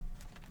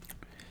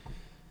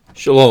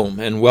Shalom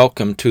and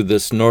welcome to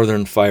this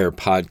Northern Fire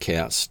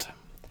podcast.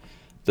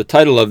 The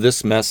title of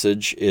this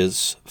message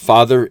is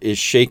Father is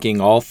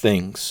Shaking All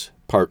Things,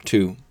 Part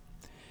 2.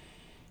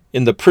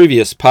 In the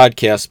previous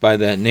podcast by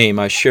that name,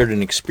 I shared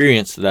an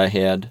experience that I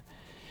had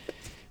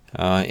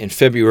in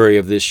February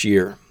of this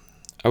year.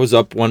 I was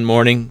up one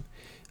morning,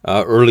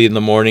 early in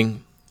the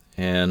morning,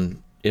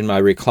 and in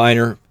my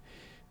recliner,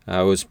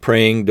 I was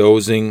praying,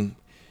 dozing,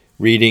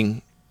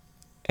 reading,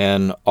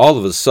 and all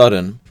of a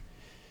sudden,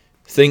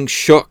 things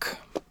shook.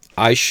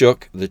 I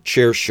shook, the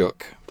chair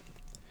shook.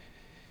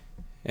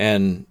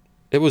 And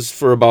it was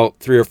for about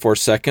 3 or 4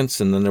 seconds,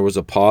 and then there was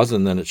a pause,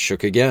 and then it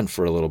shook again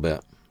for a little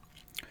bit.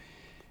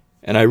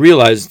 And I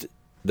realized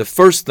the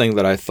first thing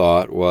that I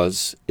thought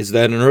was, is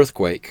that an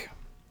earthquake?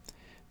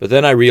 But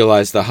then I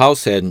realized the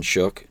house hadn't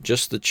shook,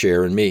 just the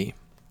chair and me.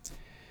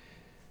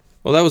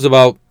 Well, that was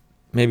about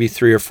maybe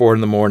 3 or 4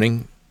 in the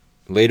morning.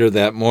 Later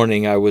that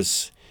morning, I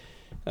was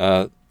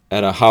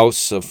at a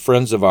house of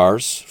friends of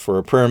ours for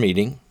a prayer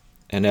meeting,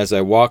 and as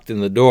I walked in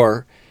the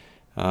door,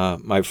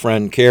 my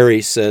friend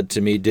Carrie said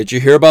to me, "Did you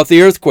hear about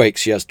the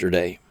earthquakes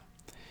yesterday?"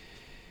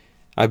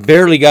 I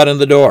barely got in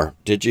the door.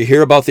 "Did you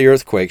hear about the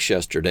earthquakes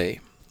yesterday?"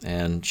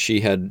 And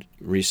she had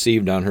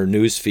received on her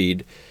news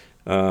feed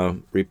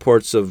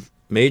reports of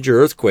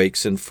major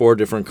earthquakes in 4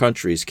 different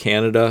countries: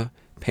 Canada,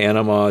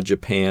 Panama,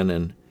 Japan,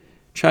 and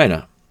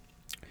China.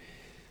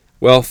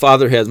 Well,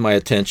 Father has my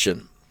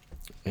attention,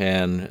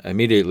 and I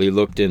immediately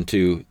looked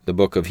into the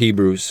book of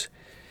Hebrews,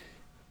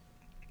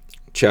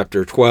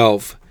 chapter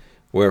 12,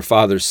 where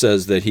Father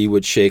says that he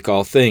would shake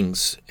all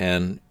things.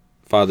 And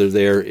Father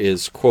there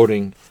is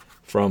quoting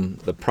from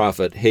the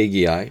prophet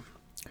Haggai.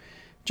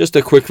 Just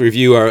a quick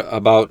review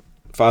about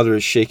Father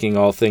is shaking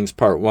all things,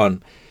 part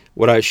 1.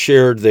 What I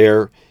shared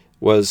there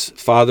was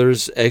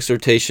Father's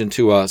exhortation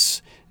to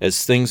us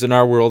as things in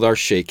our world are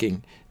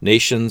shaking.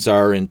 Nations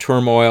are in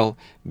turmoil.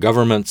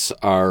 Governments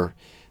are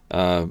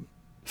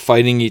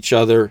fighting each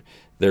other.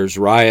 There's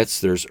riots,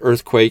 there's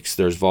earthquakes,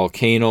 there's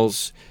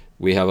volcanoes.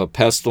 We have a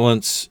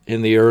pestilence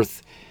in the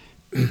earth.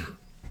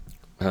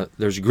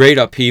 There's great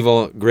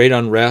upheaval, great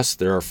unrest.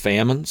 There are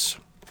famines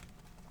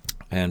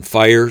and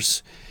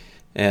fires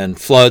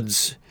and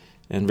floods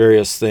and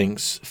various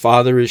things.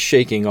 Father is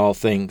shaking all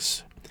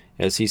things,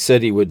 as he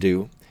said he would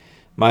do.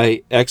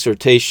 My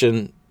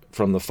exhortation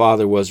from the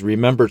Father was,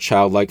 remember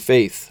childlike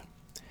faith.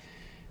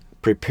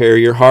 Prepare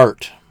your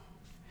heart.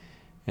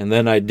 And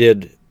then I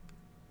did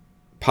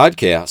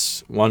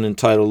podcasts, one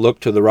entitled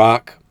Look to the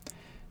Rock,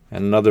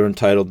 and another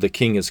entitled The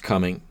King is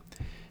Coming.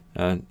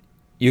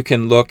 You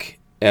can look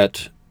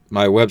at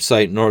my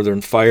website,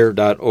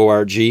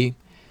 northernfire.org,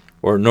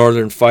 or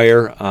Northern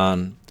Fire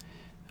on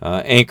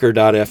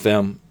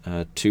anchor.fm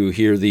to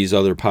hear these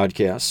other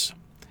podcasts.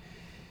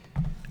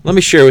 Let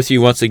me share with you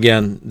once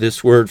again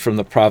this word from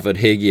the prophet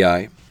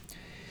Haggai.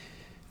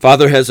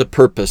 Father has a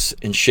purpose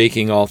in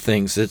shaking all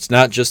things. It's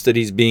not just that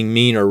he's being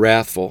mean or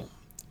wrathful.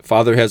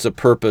 Father has a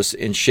purpose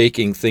in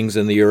shaking things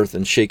in the earth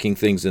and shaking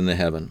things in the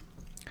heaven.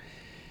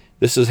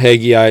 This is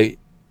Haggai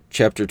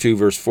chapter 2,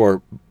 verse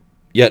 4.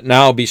 Yet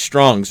now be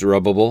strong,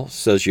 Zerubbabel,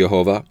 says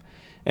Jehovah,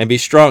 and be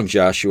strong,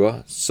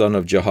 Joshua, son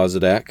of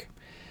Jehozadak,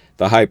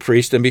 the high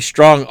priest, and be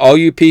strong, all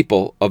you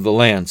people of the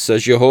land,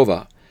 says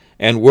Jehovah,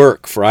 and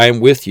work, for I am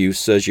with you,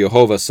 says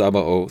Jehovah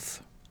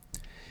Sabaoth.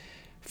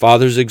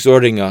 Father's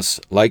exhorting us,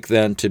 like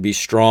then, to be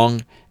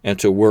strong and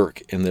to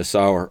work in this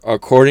hour.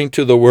 According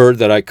to the word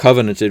that I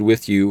covenanted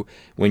with you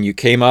when you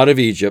came out of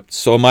Egypt,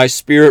 so my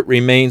spirit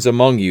remains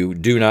among you.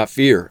 Do not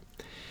fear.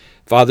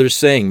 Father's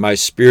saying, my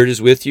spirit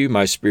is with you,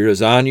 my spirit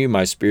is on you,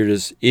 my spirit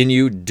is in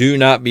you. Do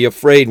not be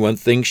afraid when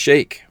things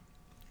shake.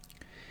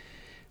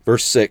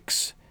 Verse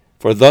 6,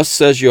 for thus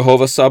says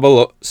Jehovah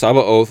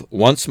Sabaoth,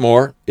 once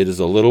more, it is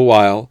a little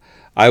while,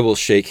 I will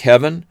shake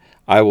heaven,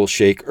 I will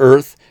shake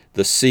earth,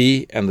 the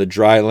sea and the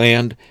dry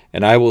land,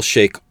 and I will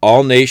shake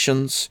all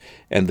nations,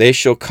 and they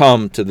shall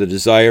come to the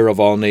desire of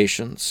all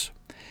nations.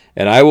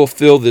 And I will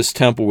fill this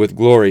temple with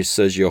glory,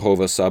 says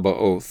Jehovah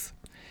Sabaoth.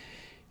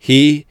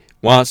 He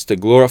wants to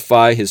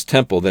glorify his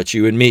temple, that's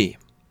you and me.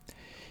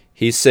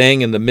 He's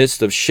saying in the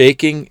midst of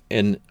shaking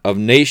and of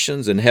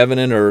nations in heaven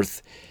and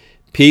earth,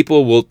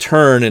 people will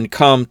turn and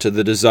come to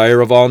the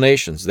desire of all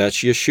nations. That's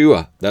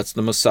Yeshua, that's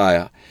the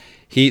Messiah.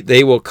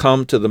 They will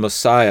come to the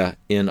Messiah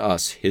in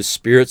us. His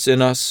Spirit's in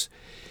us.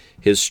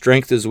 His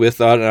strength is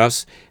within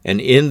us.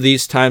 And in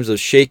these times of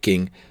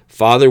shaking,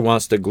 Father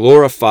wants to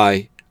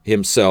glorify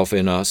himself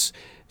in us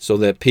so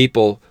that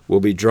people will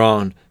be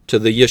drawn to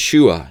the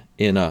Yeshua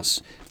in us.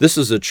 This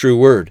is a true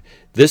word.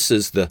 This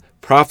is the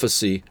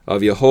prophecy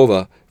of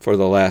Jehovah for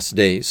the last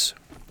days.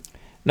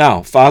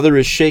 Now, Father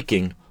is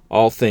shaking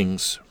all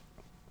things.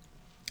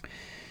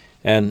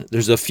 And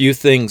there's a few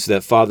things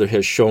that Father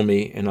has shown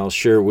me, and I'll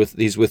share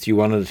these with you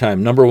one at a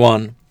time. Number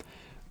 1,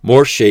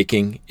 more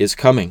shaking is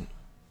coming.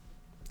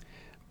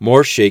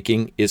 More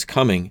shaking is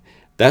coming.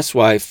 That's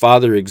why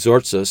Father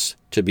exhorts us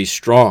to be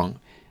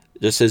strong,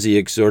 just as he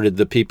exhorted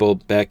the people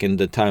back in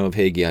the time of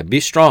Haggai. Be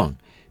strong,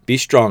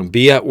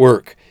 be at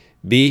work,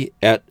 be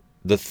at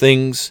the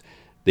things,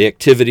 the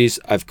activities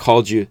I've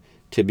called you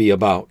to be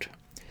about.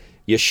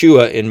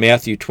 Yeshua in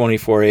Matthew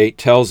 24:8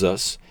 tells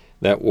us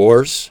that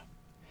wars,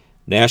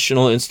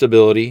 national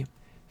instability,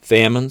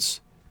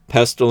 famines,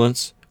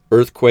 pestilence,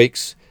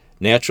 earthquakes,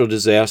 natural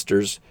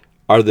disasters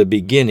are the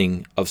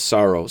beginning of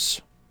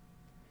sorrows.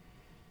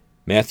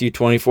 Matthew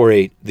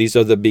 24:8, these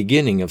are the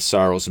beginning of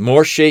sorrows.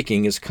 More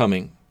shaking is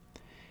coming.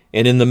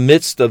 And in the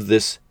midst of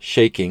this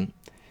shaking,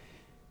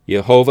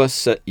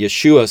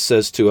 Yeshua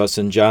says to us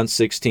in John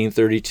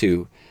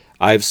 16:32,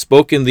 I have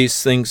spoken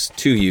these things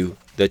to you,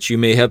 that you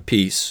may have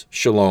peace,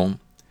 shalom.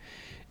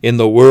 In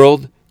the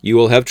world you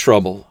will have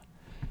trouble.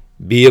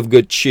 Be of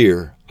good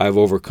cheer, I have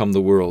overcome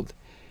the world.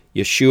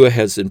 Yeshua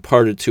has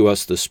imparted to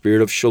us the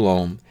spirit of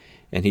shalom,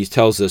 and he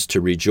tells us to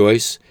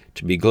rejoice,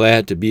 to be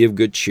glad, to be of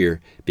good cheer,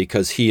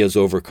 because he has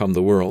overcome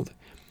the world.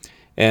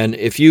 And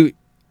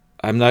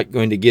I'm not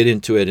going to get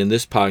into it in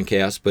this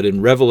podcast, but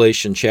in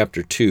Revelation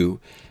chapter 2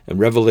 and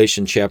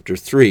Revelation chapter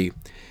 3,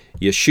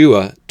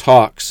 Yeshua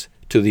talks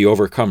to the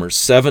overcomers.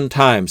 7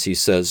 times he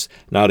says,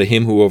 now to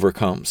him who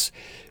overcomes.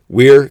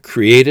 We're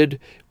created,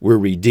 we're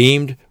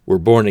redeemed, we're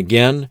born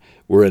again,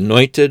 we're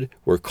anointed,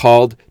 we're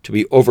called to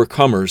be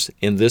overcomers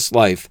in this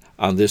life,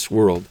 on this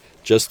world,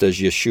 just as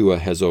Yeshua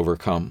has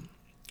overcome.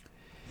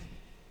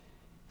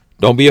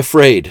 Don't be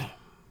afraid.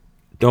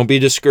 Don't be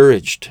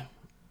discouraged.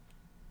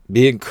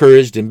 Be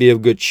encouraged and be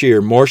of good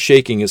cheer. More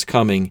shaking is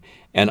coming,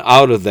 and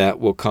out of that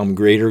will come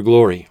greater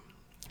glory.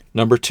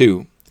 Number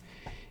 2,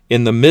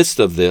 in the midst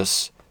of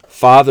this,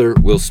 Father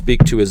will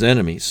speak to his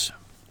enemies.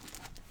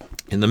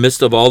 In the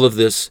midst of all of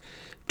this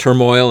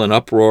turmoil and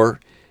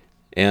uproar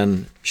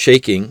and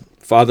shaking,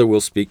 Father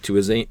will speak to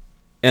his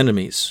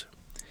enemies.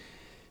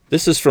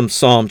 This is from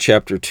Psalm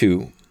chapter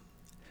 2.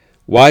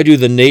 Why do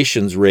the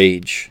nations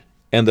rage,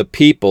 and the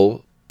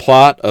people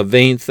plot a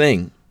vain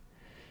thing?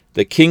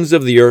 The kings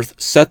of the earth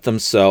set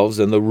themselves,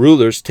 and the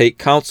rulers take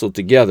counsel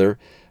together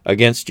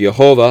against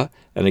Jehovah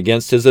and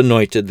against his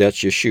anointed, that's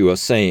Yeshua,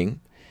 saying,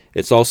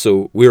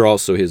 we're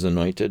also his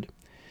anointed.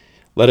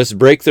 Let us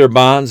break their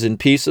bonds in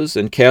pieces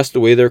and cast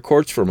away their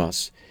cords from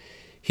us.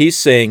 He's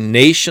saying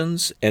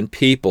nations and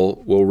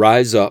people will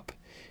rise up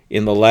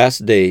in the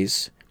last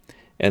days,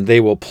 and they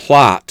will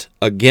plot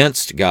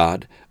against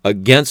God,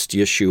 against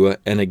Yeshua,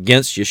 and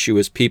against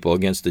Yeshua's people,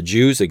 against the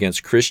Jews,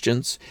 against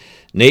Christians.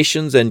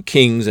 Nations and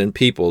kings and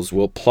peoples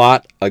will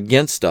plot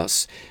against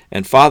us.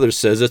 And Father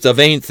says it's a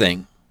vain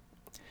thing.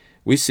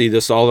 We see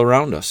this all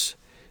around us.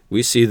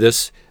 We see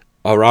this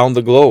around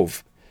the globe.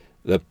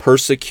 The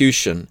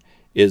persecution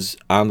is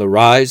on the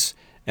rise,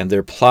 and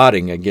they're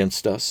plotting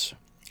against us.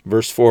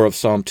 Verse 4 of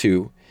Psalm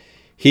 2,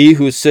 he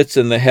who sits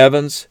in the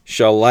heavens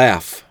shall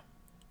laugh.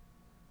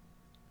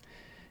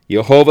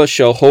 Jehovah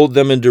shall hold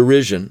them in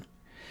derision.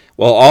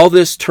 While all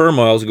this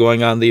turmoil is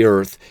going on the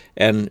earth,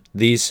 and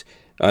these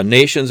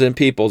nations and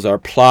peoples are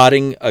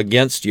plotting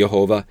against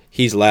Jehovah,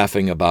 he's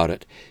laughing about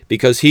it,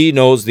 because he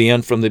knows the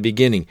end from the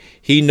beginning.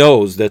 He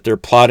knows that they're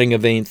plotting a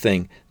vain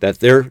thing, that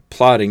their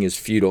plotting is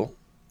futile.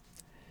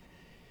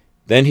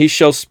 Then he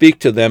shall speak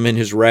to them in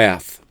his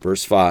wrath,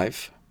 verse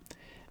 5,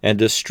 and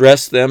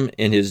distress them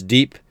in his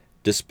deep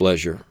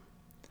displeasure.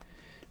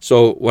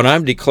 So what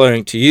I'm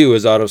declaring to you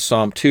is out of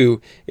Psalm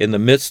 2, in the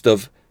midst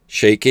of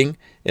shaking,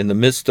 in the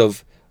midst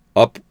of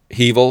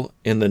upheaval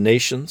in the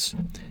nations,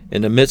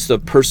 in the midst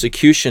of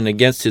persecution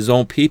against his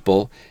own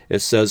people, it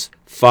says,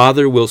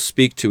 Father will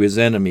speak to his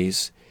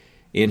enemies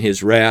in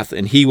his wrath,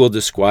 and he will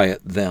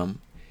disquiet them.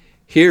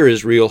 Here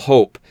is real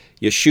hope.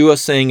 Yeshua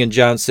saying in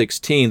John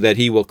 16 that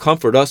he will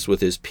comfort us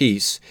with his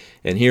peace,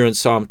 and here in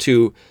Psalm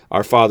 2,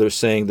 our Father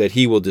saying that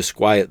he will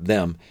disquiet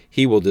them.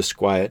 He will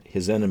disquiet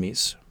his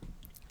enemies.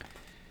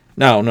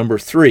 Now, number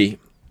 3,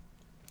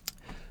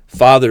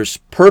 Father's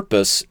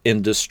purpose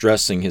in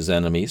distressing his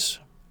enemies,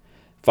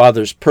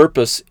 Father's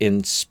purpose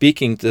in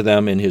speaking to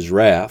them in his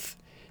wrath,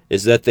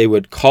 is that they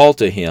would call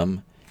to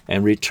him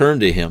and return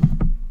to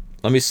him.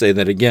 Let me say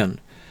that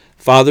again.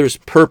 Father's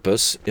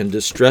purpose in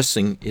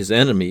distressing his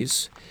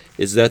enemies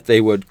is that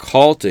they would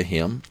call to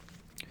him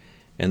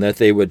and that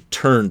they would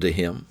turn to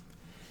him.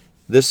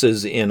 This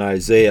is in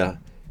Isaiah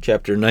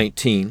chapter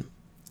 19.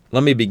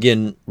 Let me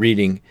begin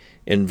reading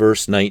in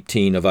verse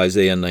 19 of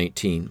Isaiah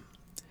 19.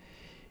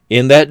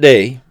 In that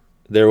day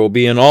there will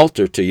be an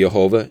altar to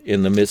Jehovah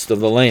in the midst of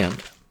the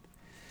land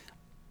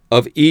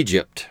of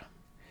Egypt,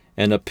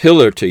 and a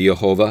pillar to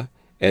Jehovah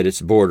at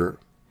its border.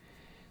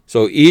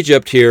 So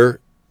Egypt here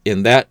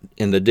in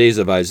the days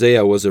of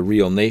Isaiah was a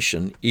real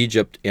nation.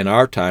 Egypt in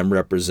our time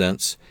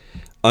represents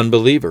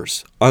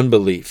unbelievers,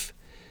 unbelief.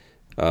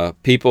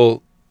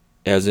 People,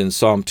 as in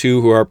Psalm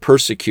 2, who are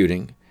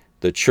persecuting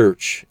the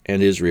church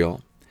and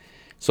Israel.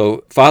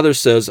 So Father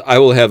says, I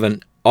will have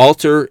an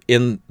altar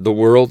in the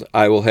world.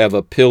 I will have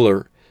a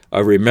pillar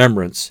of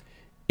remembrance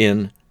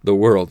in the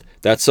world.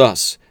 That's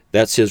us.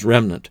 That's his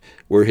remnant.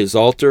 We're his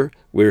altar.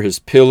 We're his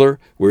pillar.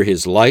 We're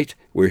his light.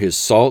 We're his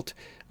salt.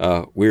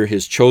 We're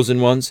his chosen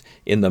ones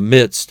in the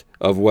midst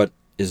of what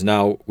is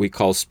now we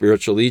call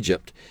spiritual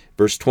Egypt.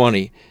 Verse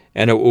 20,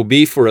 and it will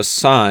be for a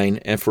sign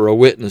and for a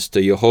witness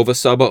to Jehovah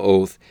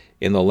Sabaoth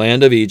in the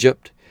land of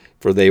Egypt,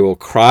 For they will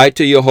cry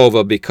to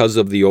Jehovah because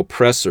of the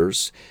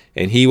oppressors,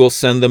 and he will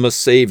send them a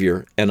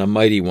Savior and a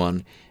mighty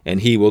one,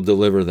 and he will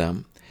deliver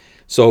them.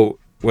 So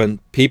when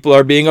people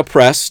are being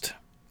oppressed,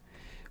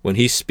 when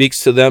he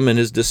speaks to them in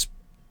his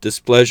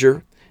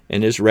displeasure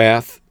and his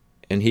wrath,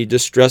 and he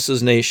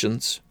distresses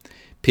nations,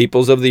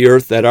 peoples of the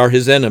earth that are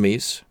his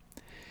enemies,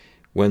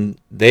 when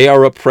they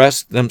are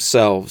oppressed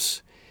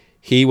themselves,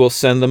 he will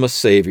send them a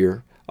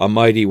Savior, a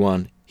mighty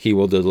one, he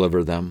will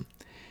deliver them.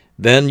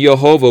 Then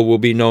Jehovah will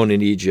be known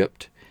in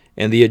Egypt,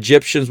 and the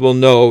Egyptians will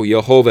know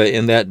Jehovah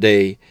in that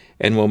day,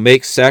 and will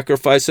make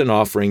sacrifice and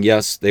offering.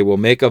 Yes, they will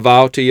make a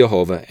vow to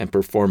Jehovah and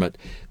perform it.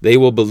 They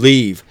will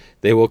believe.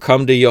 They will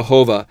come to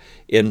Jehovah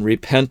in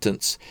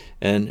repentance,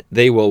 and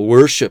they will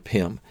worship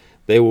him.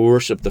 They will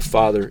worship the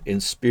Father in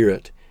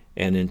spirit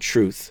and in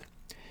truth.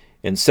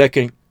 In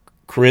 2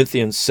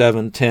 Corinthians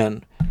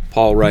 7:10,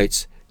 Paul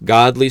writes,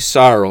 "Godly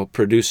sorrow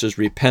produces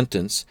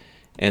repentance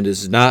and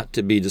is not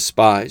to be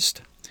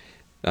despised."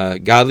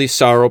 Godly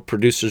sorrow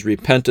produces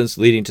repentance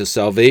leading to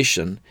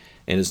salvation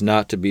and is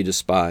not to be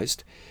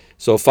despised.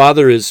 So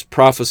Father is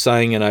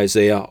prophesying in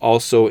Isaiah,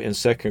 also in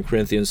 2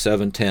 Corinthians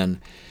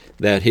 7:10,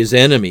 that his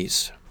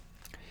enemies,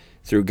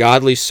 through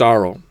godly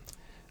sorrow,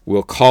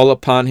 will call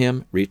upon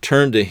him,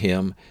 return to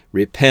him,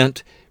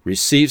 repent,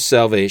 receive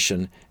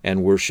salvation,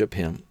 and worship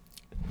him.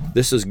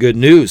 This is good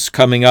news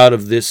coming out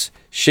of this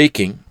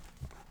shaking.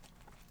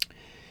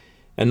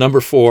 And number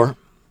 4,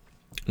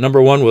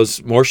 number 1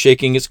 was more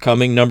shaking is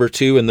coming. Number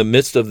 2, in the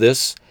midst of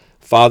this,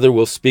 Father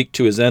will speak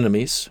to his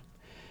enemies.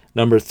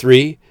 Number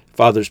 3,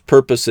 Father's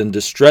purpose in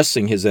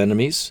distressing his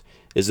enemies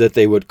is that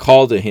they would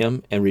call to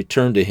him and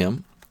return to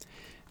him.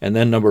 And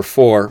then number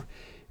 4,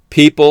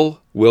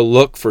 people will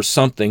look for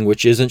something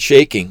which isn't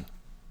shaking.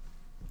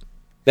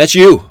 That's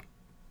you,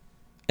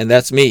 and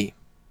that's me.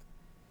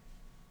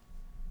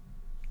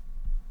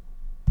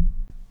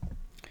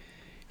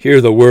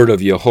 Hear the word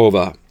of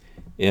Jehovah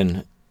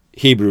in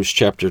Hebrews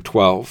chapter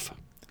 12,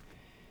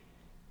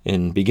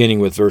 in beginning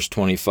with verse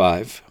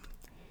 25.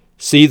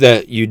 See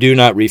that you do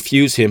not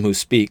refuse him who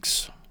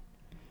speaks.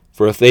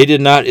 For if they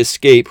did not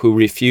escape who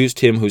refused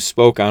him who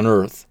spoke on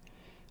earth,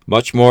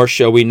 much more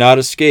shall we not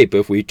escape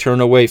if we turn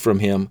away from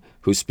him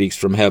who speaks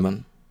from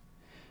heaven,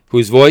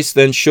 whose voice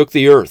then shook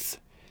the earth.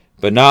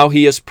 But now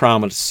he has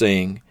promised,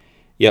 saying,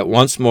 Yet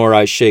once more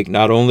I shake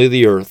not only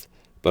the earth,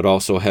 but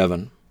also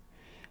heaven.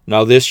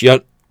 Now this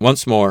yet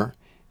once more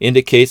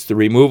indicates the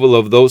removal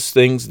of those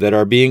things that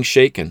are being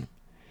shaken,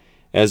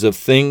 as of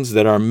things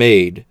that are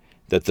made,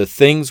 that the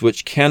things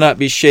which cannot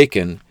be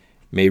shaken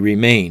may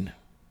remain.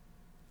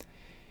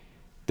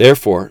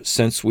 Therefore,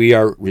 since we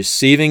are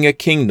receiving a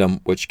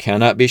kingdom which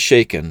cannot be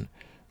shaken,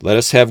 let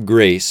us have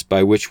grace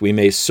by which we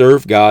may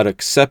serve God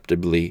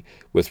acceptably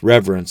with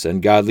reverence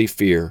and godly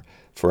fear,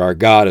 for our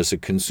God is a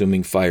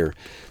consuming fire.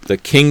 The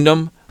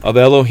kingdom of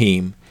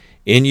Elohim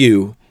in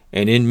you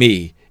and in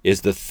me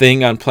is the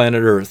thing on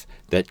planet Earth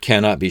that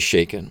cannot be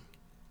shaken.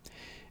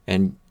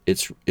 And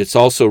it's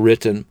also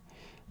written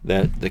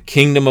that the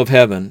kingdom of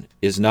heaven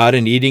is not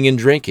in eating and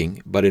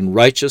drinking, but in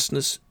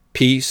righteousness,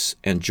 peace,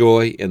 and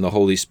joy in the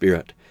Holy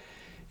Spirit.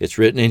 It's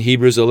written in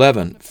Hebrews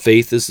 11,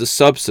 faith is the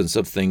substance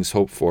of things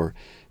hoped for.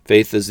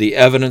 Faith is the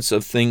evidence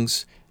of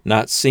things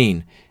not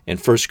seen. In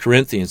 1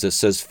 Corinthians it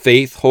says,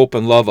 faith, hope,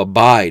 and love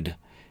abide,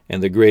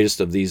 and the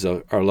greatest of these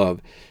are love.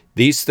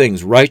 These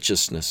things,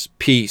 righteousness,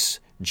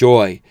 peace,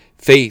 joy,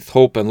 faith,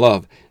 hope, and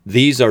love,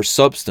 these are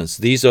substance.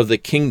 These are the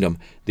kingdom.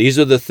 These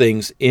are the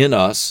things in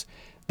us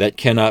that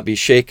cannot be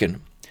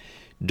shaken.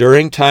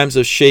 During times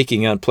of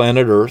shaking on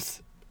planet Earth,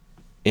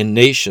 in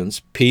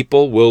nations,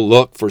 people will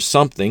look for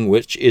something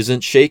which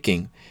isn't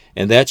shaking,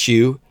 and that's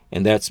you,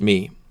 and that's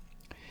me.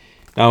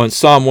 Now in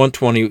Psalm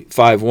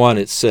 125:1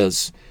 it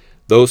says,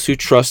 Those who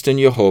trust in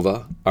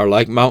Jehovah are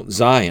like Mount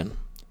Zion,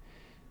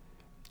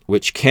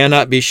 which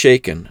cannot be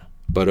shaken,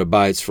 but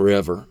abides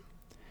forever.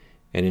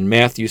 And in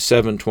Matthew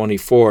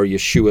 7:24,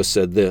 Yeshua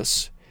said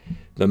this,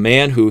 The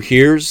man who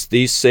hears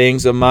these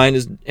sayings of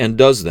mine and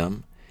does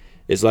them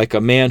is like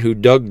a man who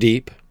dug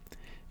deep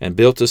and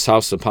built his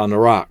house upon the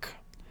rock.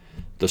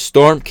 The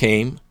storm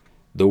came,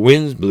 the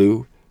winds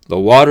blew, the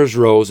waters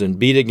rose and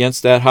beat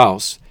against that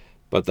house,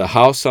 but the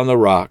house on the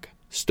rock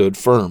stood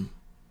firm.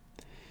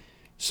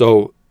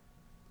 So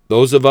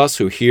those of us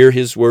who hear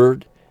his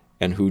word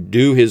and who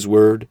do his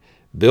word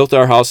built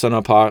our house on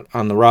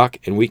the rock,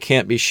 and we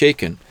can't be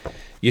shaken.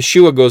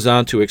 Yeshua goes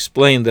on to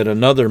explain that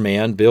another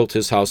man built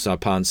his house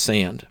upon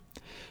sand.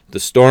 The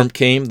storm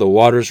came, the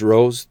waters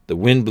rose, the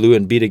wind blew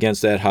and beat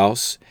against that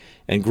house,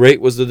 and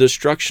great was the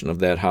destruction of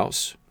that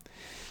house.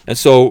 And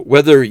so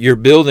whether you're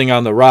building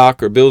on the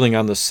rock or building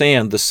on the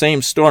sand, the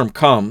same storm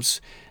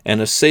comes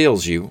and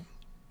assails you.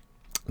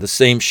 The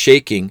same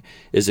shaking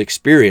is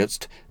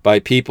experienced by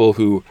people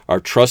who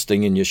are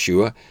trusting in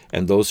Yeshua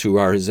and those who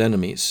are his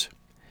enemies.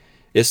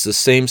 It's the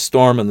same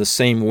storm and the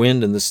same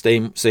wind and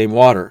the same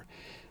water.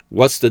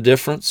 What's the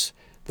difference?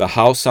 The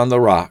house on the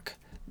rock,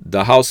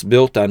 the house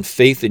built on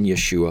faith in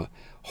Yeshua,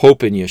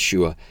 hope in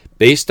Yeshua,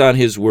 based on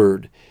his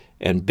word,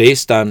 and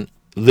based on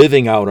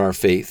living out our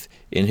faith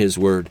in his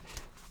word.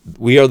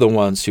 We are the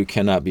ones who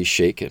cannot be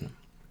shaken.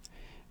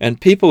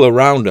 And people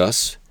around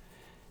us,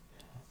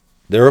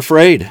 they're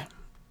afraid.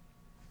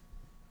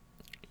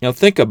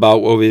 Think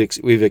about what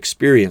we've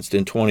experienced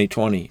in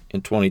 2020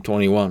 and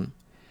 2021.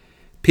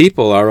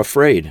 People are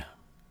afraid.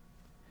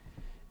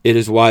 It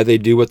is why they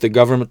do what the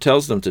government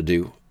tells them to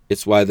do.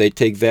 It's why they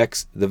take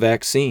the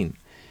vaccine.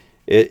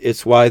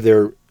 It's why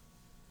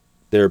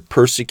they're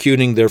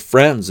persecuting their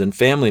friends and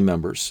family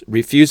members,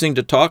 refusing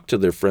to talk to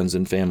their friends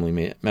and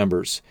family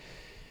members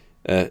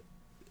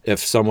if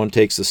someone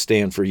takes a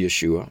stand for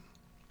Yeshua.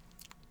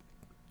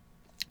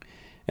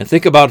 And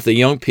think about the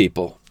young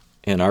people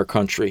in our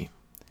country.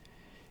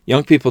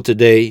 Young people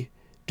today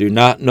do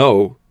not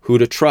know who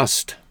to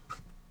trust.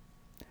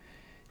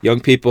 Young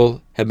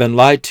people have been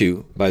lied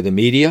to by the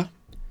media,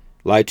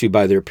 lied to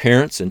by their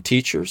parents and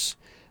teachers,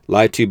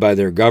 lied to by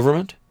their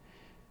government.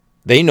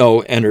 They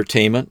know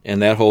entertainment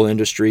and that whole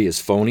industry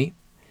is phony.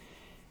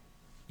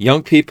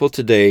 Young people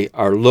today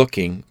are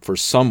looking for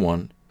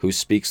someone who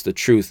speaks the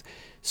truth,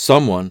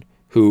 someone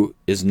who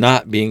is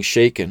not being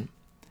shaken.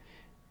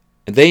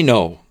 And they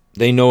know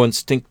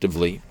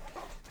instinctively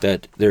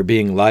that they're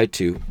being lied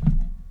to,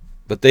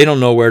 but they don't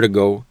know where to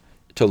go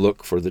to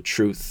look for the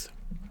truth.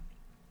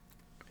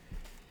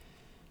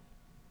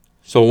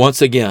 So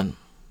once again,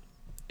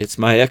 it's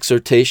my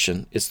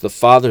exhortation, it's the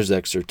Father's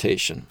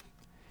exhortation,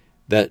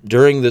 that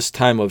during this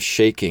time of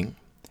shaking,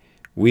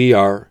 we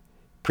are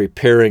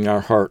preparing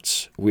our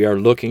hearts. We are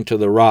looking to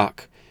the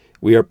rock.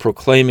 We are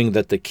proclaiming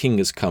that the King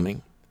is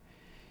coming.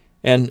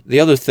 And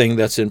the other thing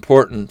that's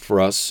important for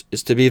us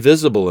is to be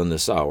visible in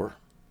this hour.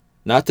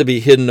 Not to be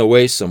hidden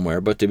away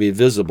somewhere, but to be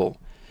visible,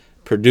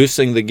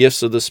 producing the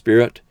gifts of the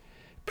Spirit,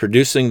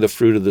 producing the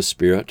fruit of the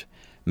Spirit,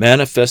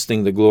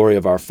 manifesting the glory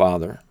of our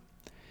Father.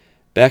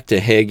 Back to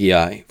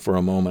Haggai for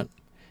a moment.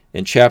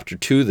 In chapter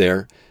 2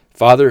 there,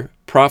 Father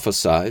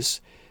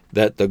prophesies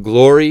that the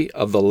glory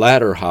of the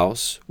latter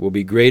house will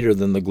be greater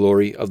than the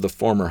glory of the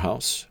former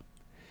house.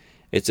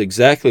 It's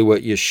exactly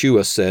what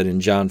Yeshua said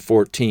in John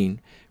 14,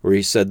 where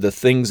he said, "The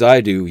things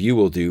I do, you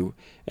will do,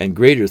 and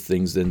greater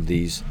things than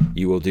these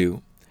you will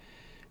do."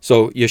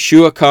 So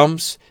Yeshua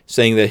comes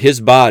saying that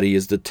his body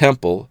is the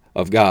temple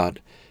of God.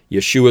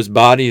 Yeshua's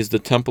body is the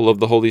temple of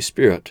the Holy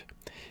Spirit,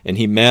 and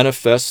he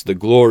manifests the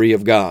glory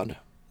of God.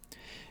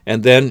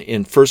 And then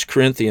in 1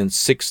 Corinthians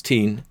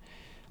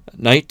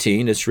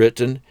 16:19, it's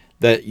written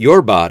that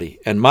your body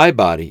and my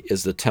body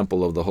is the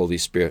temple of the Holy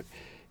Spirit.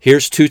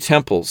 Here's two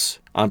temples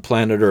on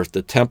planet Earth,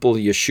 the temple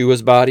of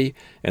Yeshua's body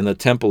and the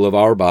temple of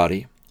our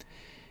body.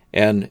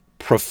 And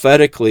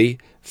prophetically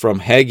from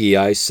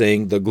Haggai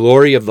saying the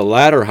glory of the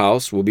latter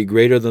house will be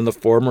greater than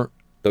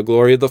the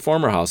glory of the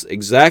former house.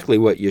 Exactly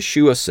what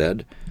Yeshua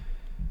said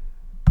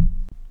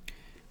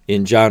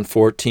in John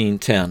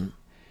 14:10,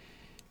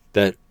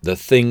 that the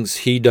things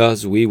he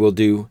does we will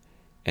do,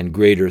 and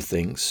greater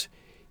things.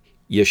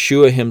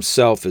 Yeshua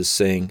himself is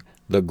saying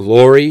the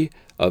glory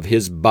of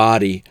his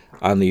body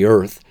on the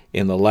earth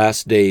in the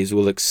last days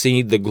will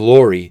exceed the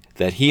glory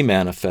that he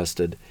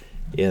manifested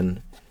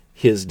in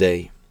his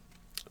day.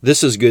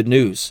 This is good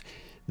news.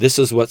 This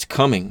is what's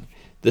coming.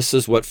 This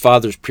is what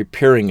Father's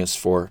preparing us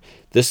for.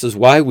 This is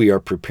why we are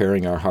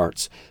preparing our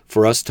hearts,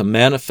 for us to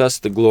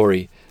manifest the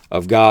glory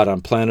of God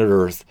on planet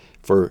Earth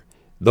for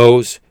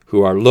those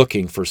who are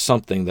looking for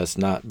something that's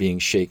not being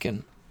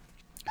shaken.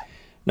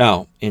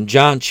 Now, in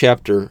John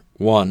chapter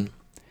 1,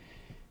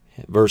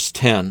 verse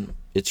 10,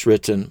 it's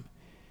written,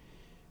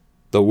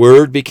 "The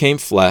Word became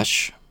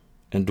flesh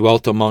and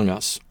dwelt among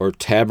us," or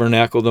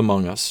tabernacled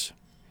among us.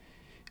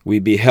 "We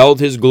beheld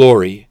his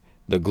glory,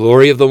 the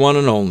glory of the one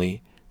and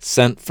only,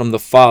 sent from the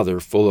Father,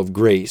 full of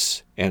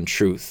grace and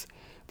truth.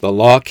 The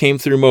law came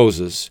through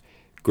Moses,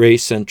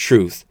 grace and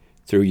truth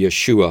through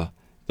Yeshua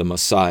the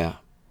Messiah."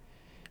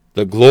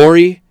 The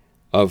glory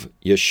of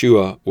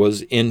Yeshua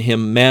was in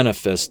him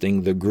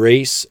manifesting the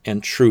grace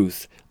and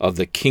truth of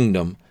the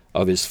kingdom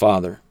of his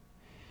Father.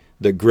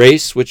 The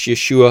grace which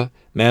Yeshua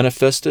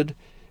manifested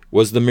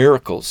was the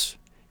miracles.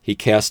 He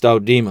cast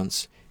out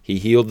demons. He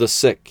healed the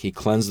sick. He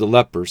cleansed the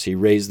lepers. He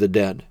raised the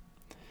dead.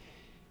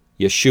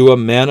 Yeshua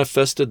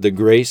manifested the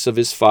grace of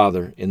his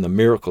Father in the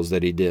miracles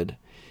that he did.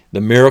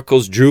 The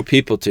miracles drew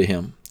people to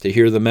him to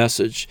hear the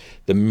message.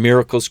 The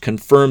miracles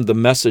confirmed the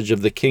message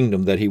of the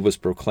kingdom that he was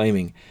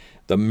proclaiming.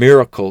 The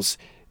miracles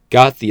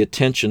got the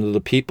attention of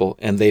the people,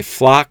 and they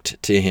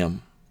flocked to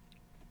him.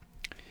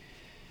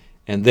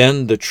 And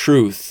then the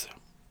truth.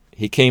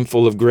 He came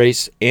full of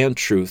grace and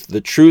truth.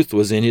 The truth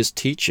was in his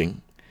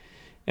teaching.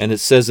 And it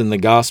says in the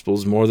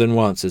Gospels more than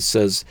once, it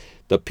says,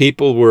 the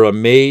people were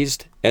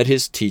amazed at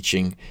his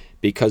teaching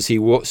because he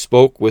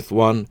spoke with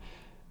one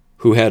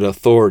who had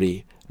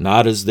authority,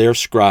 not as their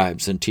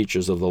scribes and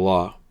teachers of the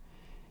law.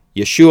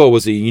 Yeshua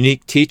was a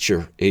unique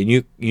teacher,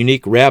 a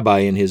unique rabbi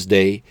in his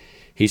day.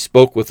 He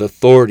spoke with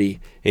authority,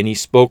 and he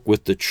spoke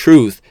with the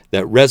truth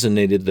that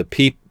resonated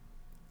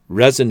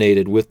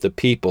with the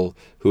people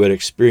who had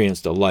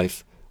experienced a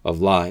life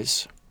of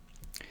lies.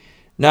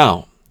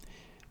 Now,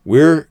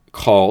 we're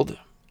called,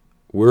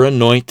 we're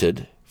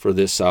anointed for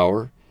this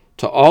hour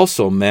to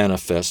also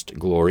manifest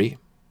glory.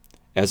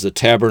 as a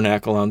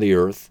tabernacle on the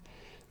earth,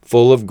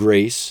 full of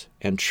grace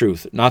and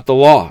truth, not the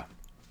law.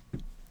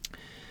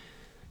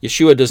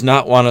 Yeshua does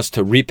not want us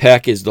to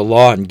repackage the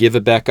law and give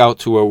it back out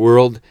to a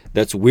world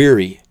that's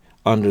weary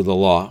under the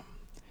law,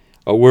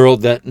 a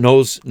world that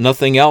knows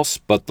nothing else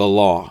but the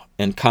law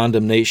and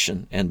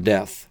condemnation and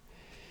death.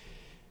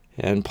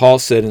 And Paul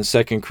said in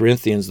 2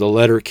 Corinthians, the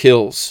letter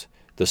kills,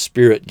 the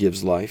Spirit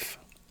gives life.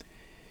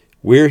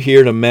 We're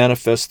here to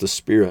manifest the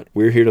Spirit.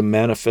 We're here to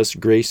manifest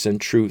grace and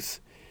truth,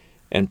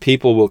 and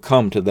people will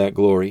come to that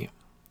glory.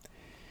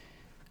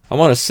 I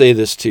want to say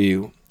this to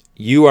you.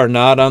 You are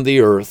not on the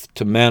earth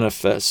to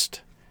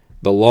manifest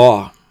the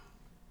law.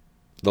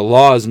 The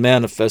law is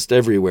manifest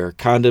everywhere.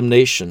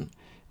 Condemnation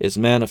is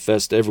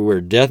manifest everywhere.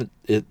 Death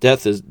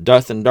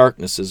and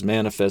darkness is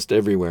manifest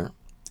everywhere.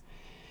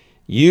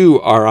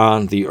 You are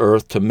on the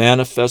earth to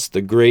manifest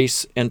the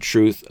grace and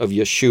truth of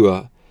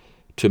Yeshua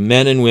to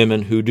men and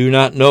women who do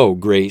not know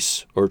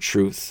grace or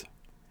truth.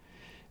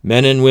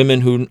 Men and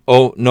women who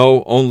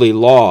know only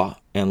law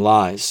and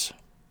lies.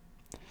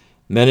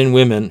 Men and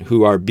women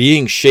who are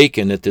being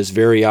shaken at this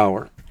very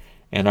hour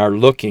and are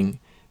looking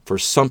for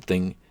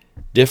something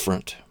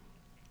different.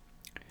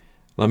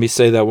 Let me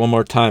say that one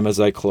more time as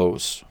I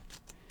close.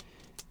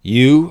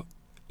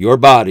 Your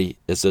body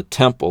is a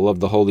temple of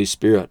the Holy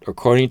Spirit.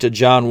 According to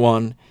John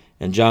 1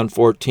 and John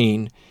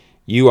 14,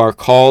 you are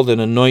called and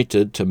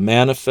anointed to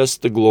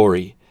manifest the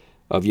glory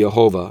of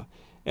Jehovah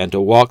and to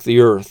walk the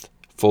earth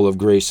full of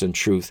grace and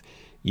truth.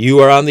 You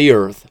are on the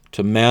earth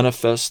to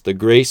manifest the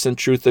grace and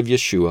truth of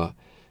Yeshua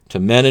to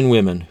men and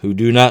women who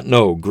do not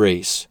know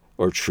grace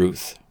or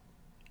truth.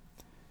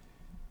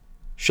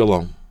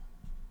 Shalom.